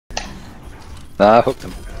I hooked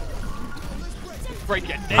him. Break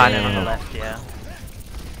it I down. never left, yeah.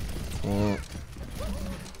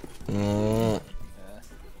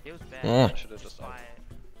 It was bad. Just by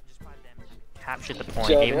them captured the point,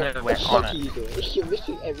 John, even what though the we're fuck on are you it doing? You're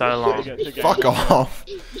missing so long. Fuck off.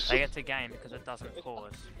 They get to game because it doesn't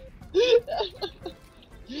pause.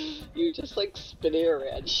 You just like spinning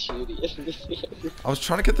around shooting and missing everything. I was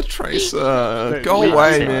trying to get the tracer. Dude, Go we-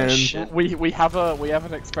 away, Shit. man. Shit. We have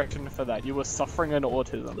an expression for that. You were suffering an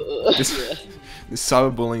autism. This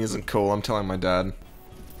cyberbullying isn't cool. I'm telling my dad.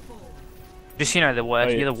 Just, you know, the worst.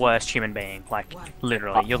 Oh, yeah. You're the worst human being. Like,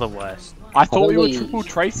 literally, you're the worst. I thought we were Holy- triple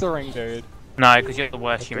tracering, dude. No, because you're the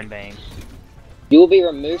worst human being. You will be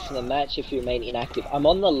removed from the match if you remain inactive. I'm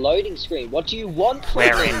on the loading screen. What do you want from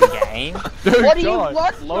We're me? in game. Dude, What do you John,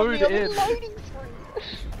 want from load me on in. the loading screen?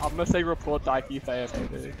 I'm gonna say report Daiki for AFK,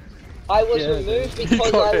 dude. I was Yeah, removed dude.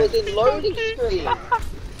 because Got I was it. in loading screen.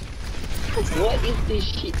 What is this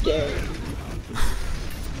shit game?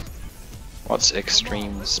 What's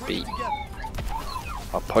extreme speed?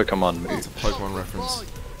 A Pokemon It's a move. Pokemon reference.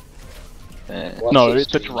 What's No, the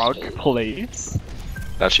extreme drug, speed? please.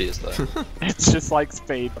 That she is though. It's just like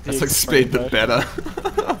speed. but the That's like extreme speed, but version.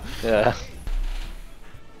 better. Yeah.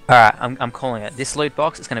 Alright, I'm calling it. This loot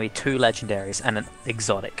box is going to be 2 legendaries and an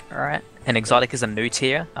exotic, alright? An exotic is a new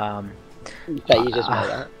tier. That you just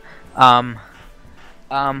made up.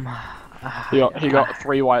 He got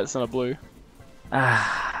 3 whites and a blue.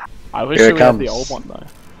 I wish Here we it had the comes. old one though.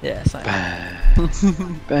 Yeah, same.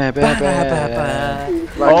 Ba, ba, ba.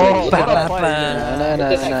 Oh, Ba, what ba, a play, Na, na,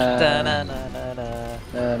 dude. na, na.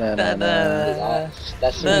 Na, na, na, na.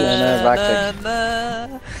 That's some Na, good na, shit. rock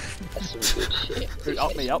the- That's some good shit. Dude,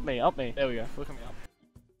 up me. There we go. Look at me up.